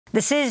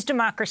This is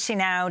Democracy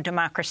Now!,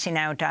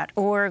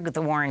 democracynow.org,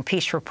 The War and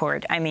Peace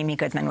Report. I'm Amy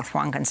Goodman with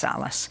Juan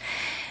González.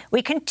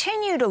 We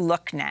continue to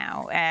look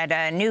now at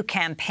a new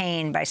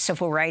campaign by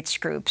civil rights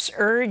groups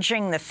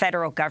urging the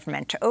federal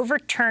government to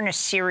overturn a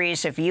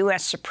series of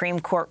U.S. Supreme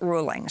Court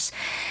rulings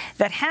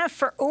that have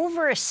for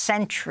over a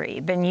century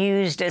been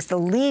used as the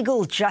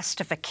legal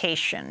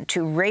justification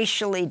to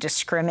racially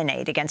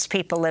discriminate against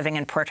people living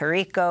in Puerto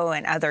Rico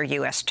and other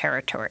U.S.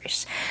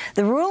 territories.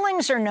 The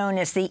rulings are known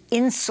as the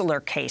Insular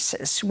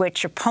Cases,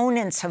 which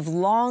opponents have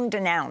long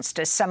denounced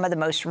as some of the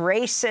most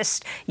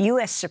racist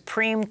U.S.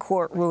 Supreme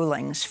Court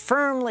rulings,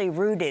 firmly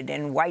rooted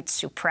in white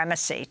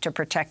supremacy to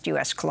protect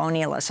U.S.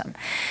 colonialism.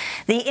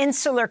 The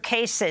Insular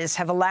Cases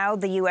have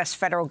allowed the U.S.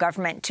 federal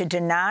government to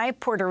deny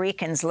Puerto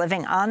Ricans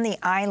living on the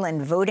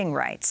island voting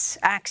rights,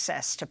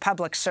 access to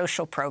public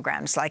social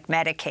programs like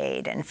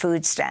Medicaid and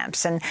food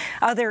stamps, and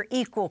other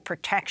equal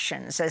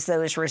protections as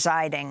those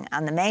residing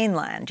on the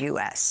mainland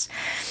U.S.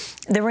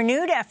 The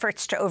renewed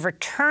efforts to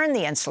overturn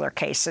the Insular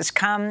Cases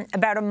come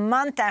about a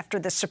month after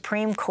the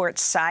Supreme Court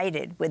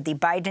sided with the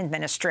Biden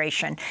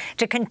administration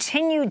to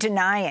continue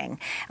denying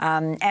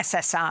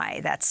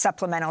SSI, that's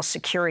Supplemental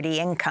Security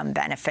Income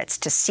benefits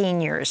to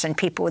seniors and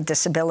people with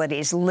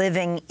disabilities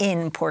living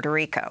in Puerto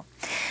Rico.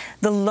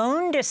 The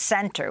lone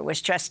dissenter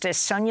was Justice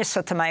Sonia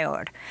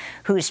Sotomayor,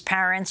 whose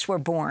parents were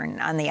born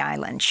on the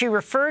island. She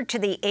referred to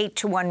the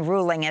 8-1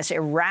 ruling as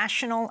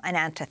irrational and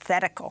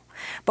antithetical.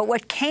 But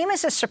what came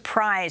as a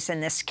surprise in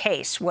this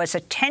case was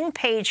a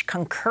 10-page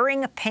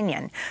concurring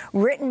opinion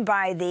written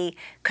by the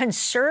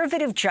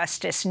conservative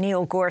Justice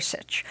Neil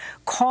Gorsuch,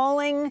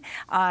 calling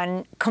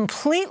on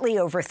completely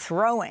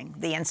overthrowing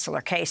the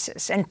Insular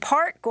Cases. In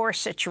part,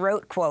 Gorsuch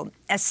wrote, quote,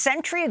 "A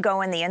century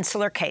ago in the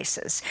Insular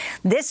Cases,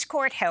 this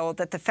court held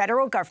that the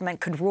federal government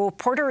could rule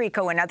Puerto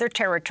Rico and other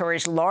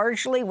territories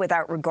largely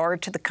without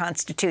regard to the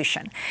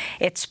Constitution.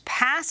 It's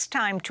past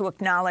time to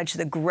acknowledge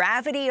the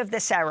gravity of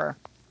this error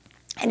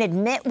and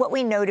admit what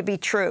we know to be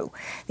true.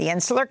 The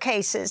Insular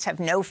Cases have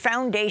no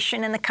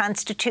foundation in the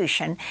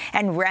Constitution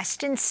and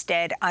rest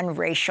instead on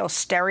racial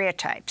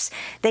stereotypes.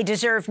 They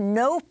deserve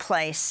no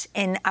place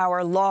in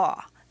our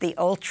law," the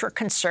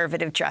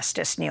ultra-conservative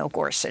Justice Neil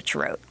Gorsuch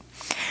wrote.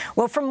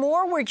 Well, for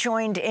more, we're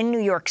joined in New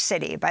York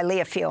City by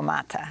Lía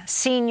Fiol-Matta,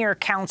 senior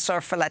counsel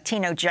for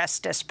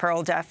LatinoJustice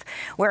PRLDEF,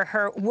 where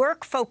her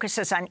work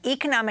focuses on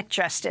economic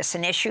justice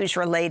and issues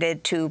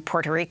related to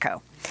Puerto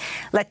Rico.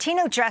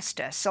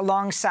 LatinoJustice,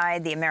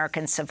 alongside the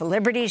American Civil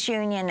Liberties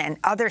Union and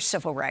other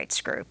civil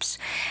rights groups,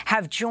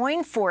 have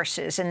joined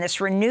forces in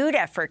this renewed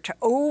effort to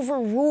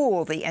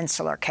overrule the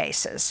Insular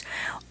Cases.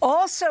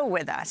 Also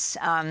with us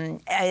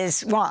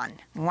is Juan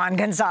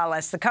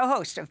González, the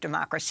co-host of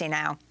Democracy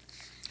Now!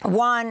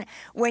 Juan,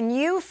 when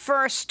you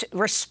first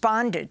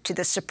responded to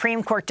the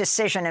Supreme Court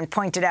decision and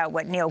pointed out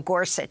what Neil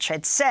Gorsuch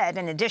had said,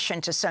 in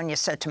addition to Sonia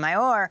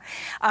Sotomayor,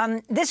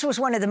 this was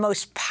one of the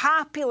most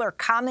popular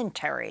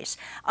commentaries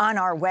on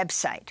our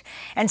website.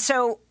 And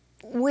so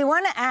we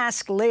want to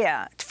ask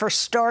Lía, for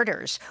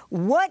starters,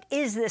 what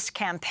is this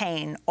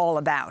campaign all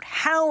about?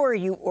 How are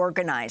you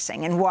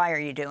organizing, and why are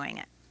you doing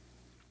it?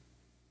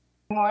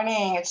 Good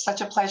morning. It's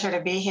such a pleasure to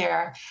be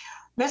here.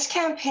 This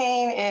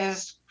campaign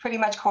is pretty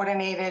much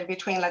coordinated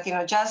between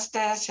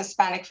LatinoJustice,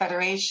 Hispanic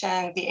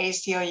Federation, the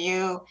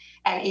ACLU,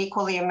 and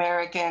Equally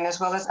American,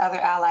 as well as other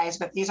allies,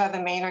 but these are the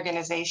main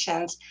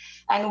organizations.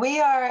 And we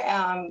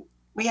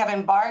have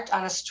embarked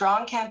on a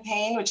strong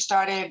campaign, which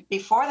started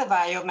before the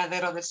Valle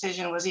Madero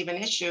decision was even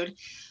issued,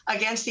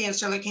 against the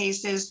Insular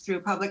Cases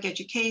through public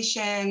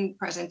education,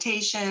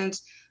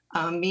 presentations,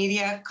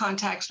 media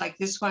contacts like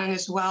this one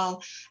as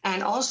well.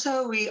 And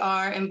also we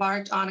are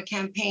embarked on a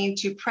campaign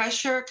to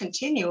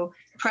continue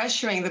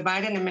pressuring the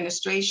Biden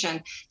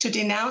administration to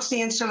denounce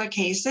the Insular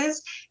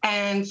Cases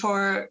and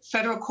for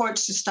federal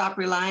courts to stop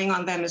relying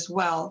on them as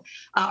well.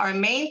 Our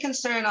main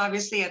concern,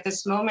 obviously, at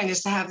this moment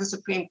is to have the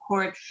Supreme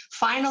Court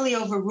finally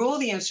overrule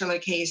the Insular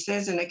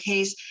Cases in a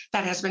case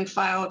that has been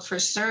filed for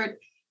cert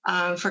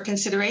for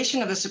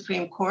consideration of the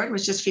Supreme Court,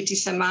 which is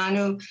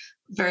Fitisemanu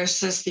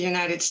versus the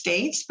United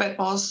States. But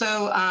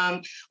also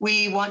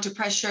we want to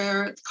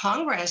pressure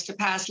Congress to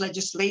pass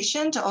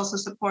legislation to also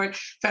support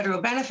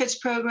federal benefits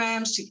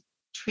programs to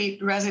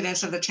treat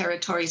residents of the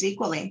territories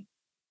equally.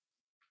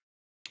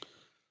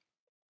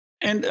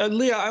 And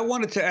Lía, I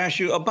wanted to ask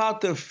you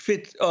about the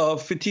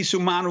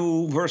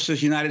Fitisemanu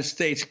versus United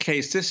States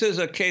case. This is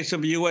a case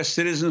of a U.S.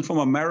 citizen from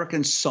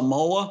American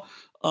Samoa.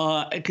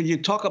 Could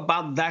you talk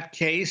about that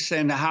case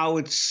and how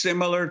it's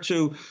similar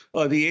to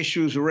the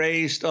issues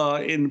raised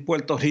in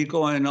Puerto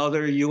Rico and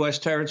other U.S.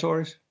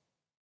 territories?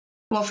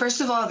 Well,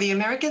 first of all, the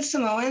American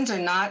Samoans are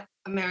not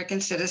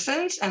American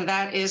citizens, and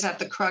that is at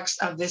the crux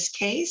of this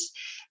case.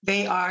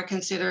 They are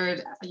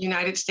considered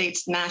United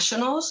States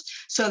nationals.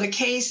 So the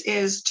case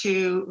is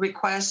to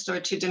request or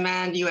to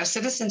demand U.S.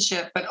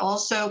 citizenship, but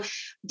also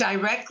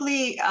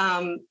directly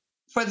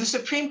for the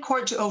Supreme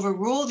Court to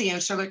overrule the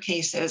Insular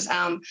Cases.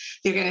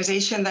 The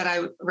organization that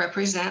I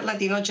represent,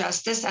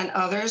 LatinoJustice, and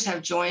others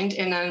have joined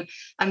in an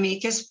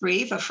amicus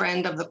brief, a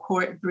friend of the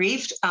court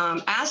briefed,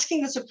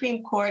 asking the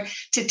Supreme Court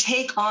to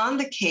take on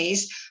the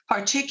case,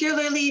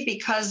 particularly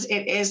because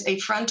it is a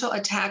frontal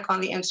attack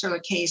on the Insular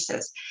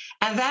Cases.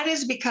 And that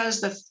is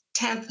because the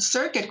 10th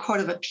Circuit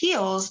Court of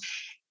Appeals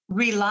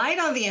relied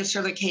on the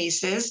Insular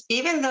Cases,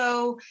 even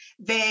though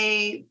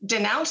they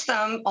denounced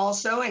them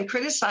also and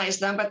criticized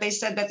them, but they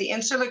said that the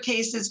Insular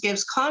Cases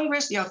gives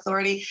Congress the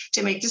authority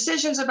to make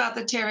decisions about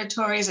the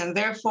territories, and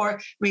therefore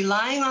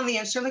relying on the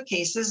Insular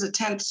Cases, the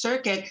 10th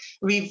Circuit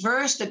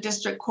reversed the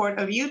District Court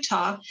of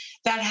Utah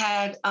that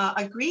had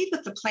agreed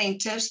with the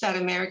plaintiffs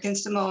that American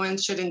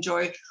Samoans should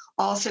enjoy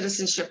all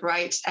citizenship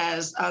rights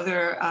as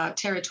other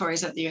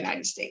territories of the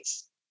United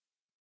States.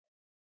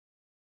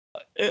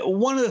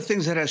 One of the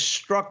things that has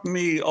struck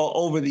me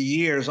over the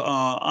years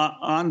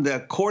on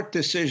the court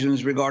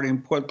decisions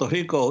regarding Puerto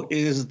Rico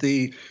is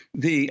the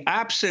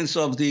absence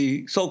of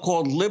the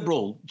so-called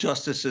liberal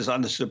justices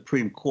on the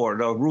Supreme Court.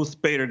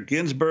 Ruth Bader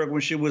Ginsburg,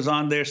 when she was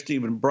on there,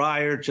 Stephen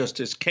Breyer,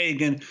 Justice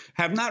Kagan,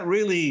 have not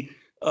really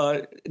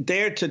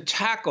dared to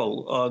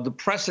tackle the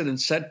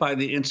precedent set by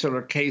the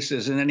Insular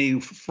Cases in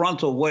any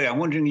frontal way. I'm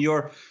wondering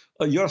your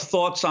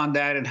thoughts on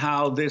that and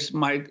how this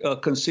might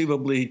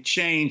conceivably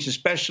change,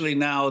 especially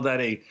now that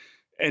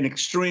an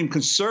extreme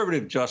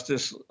conservative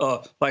justice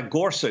like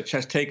Gorsuch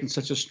has taken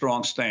such a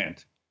strong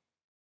stand.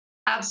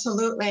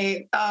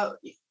 Absolutely.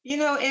 You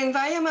know, in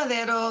Valle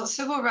Madero,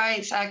 civil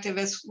rights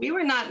activists, we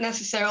were not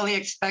necessarily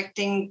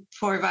expecting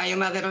for Valle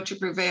Madero to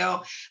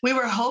prevail. We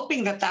were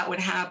hoping that that would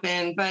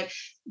happen, but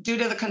due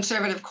to the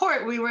conservative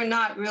court, we were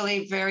not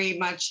really very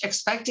much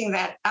expecting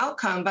that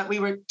outcome, but we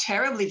were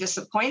terribly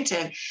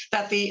disappointed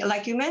that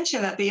like you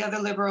mentioned, that the other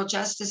liberal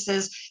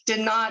justices did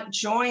not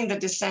join the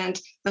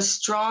dissent, the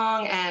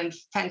strong and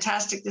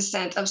fantastic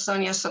dissent of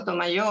Sonia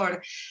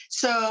Sotomayor.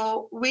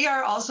 So we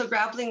are also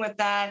grappling with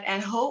that,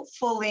 and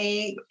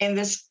hopefully in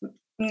this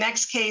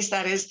next case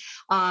that is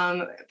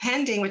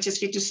pending, which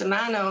is Fitu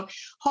Sumano,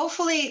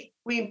 hopefully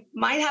we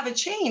might have a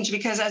change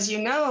because, as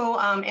you know,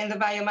 in the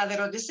Valle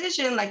Madero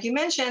decision, like you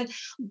mentioned,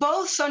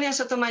 both Sonia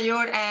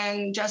Sotomayor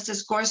and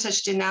Justice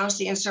Gorsuch denounced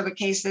the Insular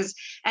Cases.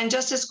 And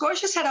Justice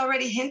Gorsuch had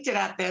already hinted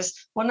at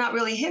this. Well, not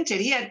really hinted.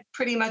 He had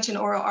pretty much in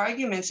oral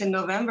arguments in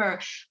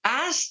November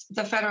asked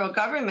the federal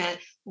government,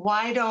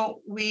 why don't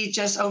we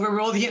just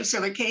overrule the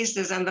Insular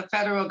Cases? And the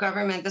federal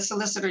government, the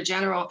Solicitor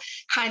General,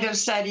 kind of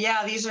said,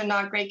 yeah, these are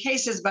not great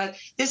cases, but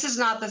this is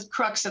not the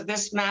crux of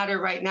this matter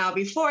right now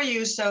before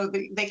you. So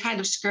they kind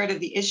of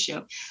skirted the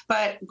issue.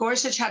 But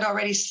Gorsuch had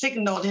already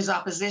signaled his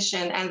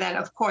opposition. And then,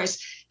 of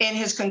course, in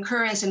his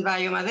concurrence in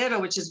Valle Madero,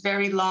 which is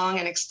very long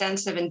and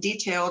extensive and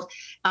detailed,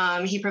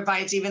 he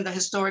provides even the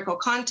historical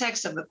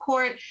context of the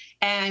court,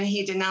 and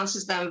he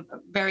denounces them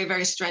very,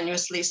 very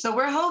strenuously. So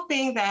we're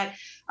hoping that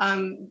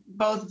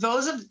both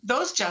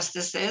those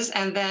justices,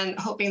 and then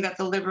hoping that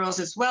the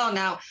liberals as well.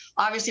 Now,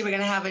 obviously, we're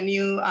going to have a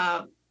new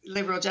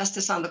liberal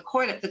justice on the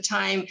court at the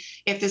time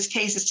if this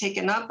case is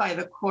taken up by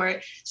the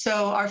court.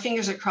 So our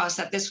fingers are crossed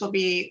that this will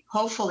be,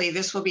 hopefully,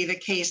 this will be the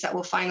case that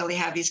will finally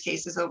have these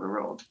cases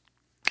overruled.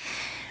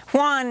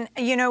 Juan,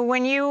 you know,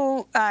 when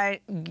you,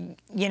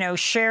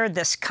 shared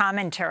this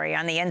commentary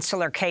on the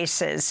Insular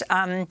Cases,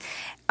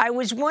 I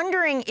was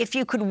wondering if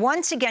you could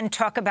once again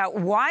talk about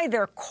why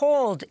they're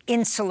called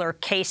Insular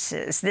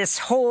Cases, this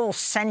whole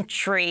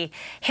century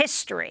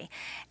history,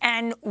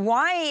 and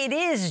why it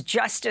is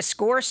Justice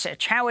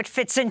Gorsuch, how it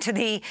fits into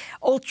the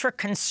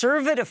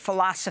ultra-conservative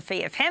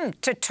philosophy of him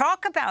to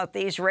talk about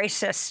these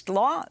racist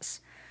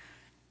laws.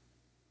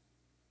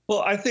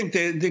 Well, I think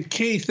the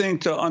key thing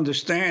to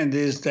understand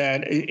is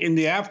that in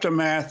the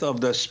aftermath of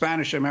the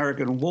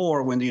Spanish-American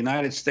War, when the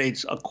United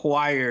States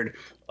acquired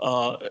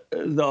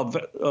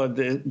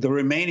the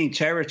remaining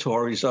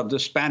territories of the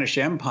Spanish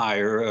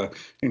Empire,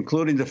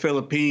 including the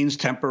Philippines,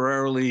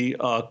 temporarily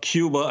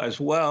Cuba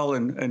as well,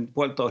 and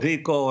Puerto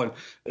Rico,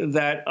 and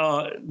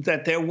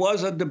that there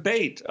was a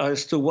debate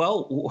as to,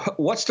 well,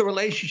 what's the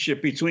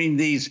relationship between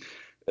these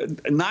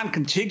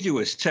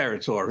non-contiguous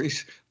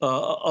territories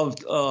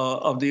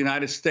of the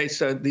United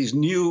States, these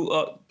new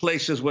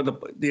places where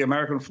the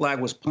American flag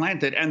was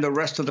planted, and the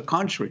rest of the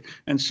country.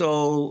 And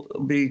so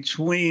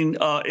between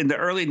in the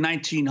early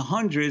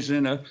 1900s,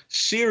 in a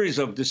series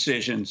of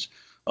decisions,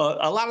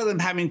 a lot of them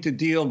having to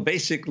deal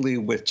basically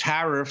with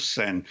tariffs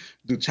and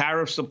do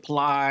tariffs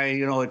apply?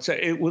 You know,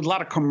 it was a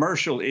lot of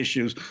commercial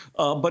issues,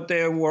 but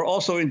there were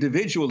also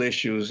individual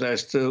issues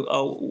as to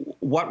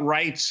what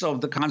rights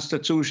of the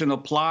Constitution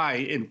apply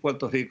in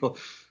Puerto Rico.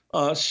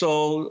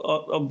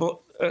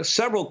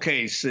 Several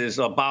cases,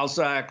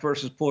 Balzac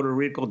versus Puerto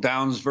Rico,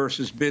 Downs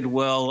versus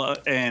Bidwell,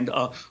 and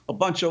a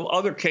bunch of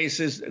other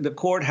cases, the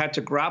court had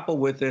to grapple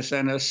with this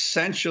and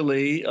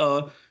essentially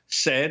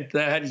said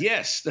that,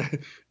 yes,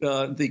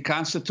 the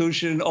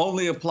Constitution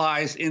only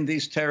applies in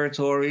these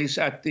territories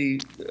at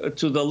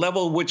to the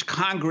level which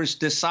Congress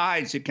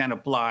decides it can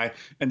apply,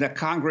 and that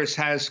Congress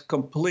has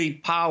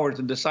complete power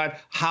to decide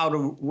how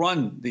to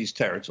run these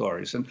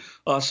territories. And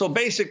so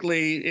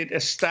basically, it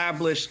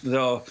established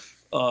the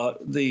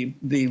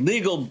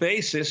legal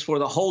basis for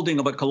the holding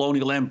of a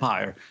colonial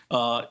empire,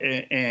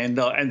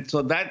 and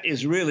so that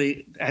is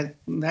really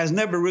has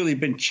never really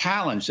been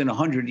challenged in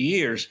 100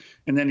 years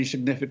in any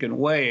significant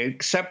way,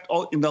 except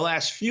in the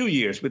last few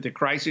years with the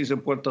crises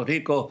in Puerto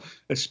Rico,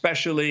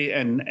 especially,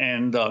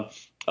 and there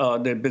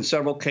have been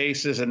several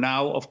cases, and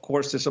now, of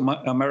course, this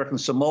American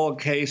Samoa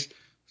case.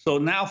 So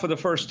now, for the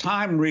first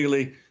time,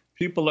 really,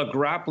 people are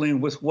grappling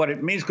with what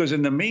it means, because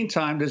in the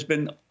meantime, there's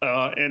been,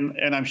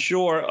 and I'm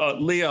sure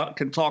Lía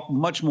can talk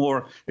much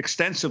more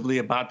extensively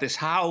about this,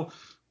 how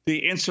the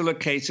insular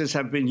cases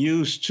have been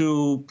used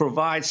to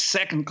provide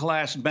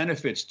second-class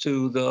benefits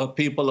to the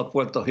people of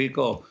Puerto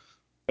Rico,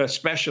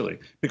 especially,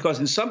 because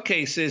in some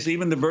cases,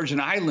 even the Virgin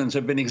Islands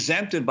have been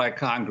exempted by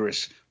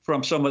Congress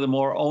from some of the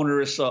more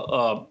onerous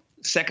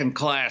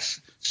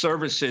second-class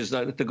services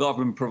that the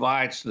government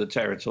provides to the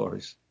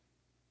territories.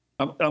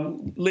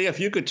 Lía, if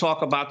you could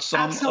talk about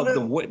some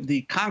Absolutely. Of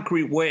the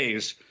concrete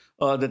ways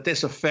that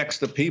this affects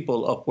the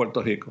people of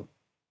Puerto Rico.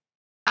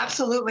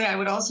 Absolutely. I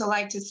would also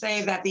like to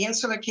say that the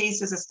Insular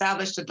Cases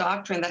established a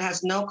doctrine that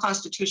has no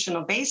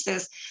constitutional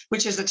basis,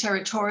 which is the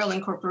territorial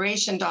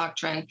incorporation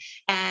doctrine.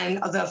 And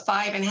the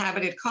 5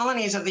 inhabited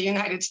colonies of the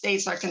United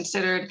States are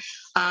considered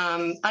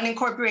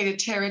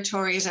unincorporated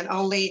territories, and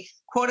only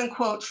quote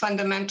unquote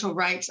fundamental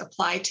rights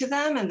apply to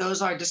them. And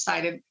those are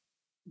decided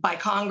by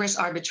Congress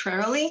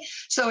arbitrarily.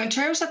 So in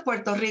terms of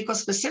Puerto Rico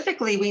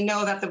specifically, we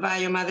know that the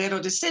Valle Madero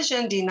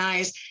decision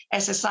denies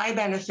SSI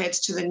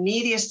benefits to the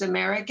neediest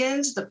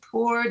Americans, the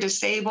poor,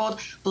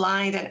 disabled,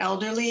 blind, and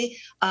elderly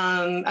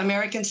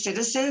American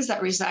citizens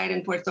that reside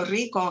in Puerto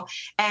Rico.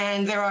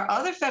 And there are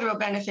other federal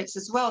benefits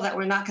as well that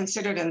were not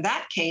considered in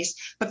that case,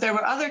 but there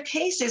were other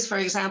cases, for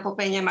example,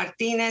 Peña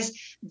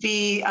Martinez,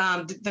 the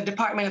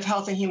Department of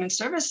Health and Human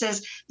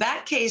Services.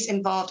 That case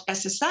involved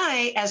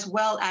SSI as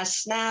well as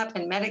SNAP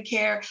and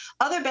Medicare,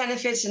 other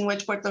benefits in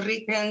which Puerto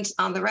Ricans,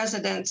 the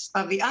residents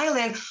of the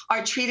island,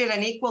 are treated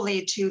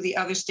unequally to the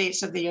other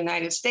states of the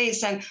United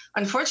States. And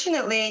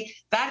unfortunately,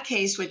 that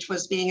case, which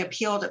was being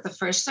appealed at the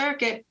First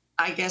Circuit,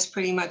 I guess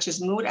pretty much is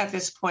moot at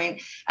this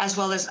point, as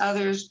well as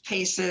other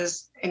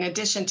cases in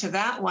addition to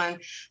that one.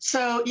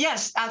 So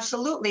yes,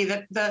 absolutely.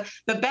 The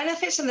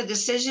benefits and the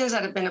decisions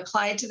that have been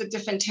applied to the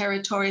different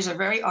territories are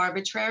very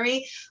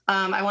arbitrary.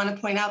 I want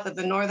to point out that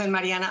the Northern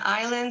Mariana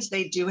Islands,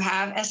 they do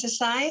have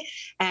SSI,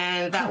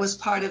 and that was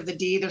part of the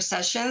deed of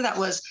cession that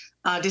was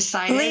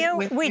decided Leo,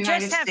 with we the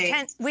just United have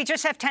States. we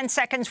just have 10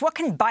 seconds. What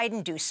can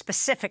Biden do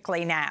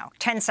specifically now?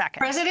 10 seconds.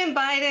 President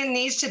Biden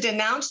needs to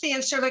denounce the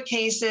insular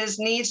cases,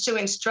 needs to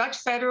instruct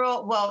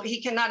federal, well,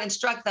 he cannot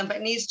instruct them,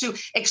 but needs to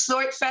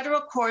exhort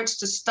federal courts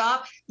to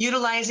stop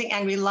utilizing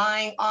and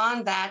relying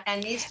on that,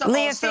 and needs to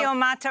Lía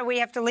Fiol-Matta, we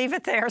have to leave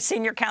it there.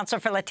 Senior Counsel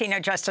for Latino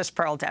Justice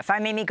PRLDEF.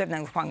 I'm Amy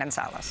Goodman with Juan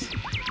González.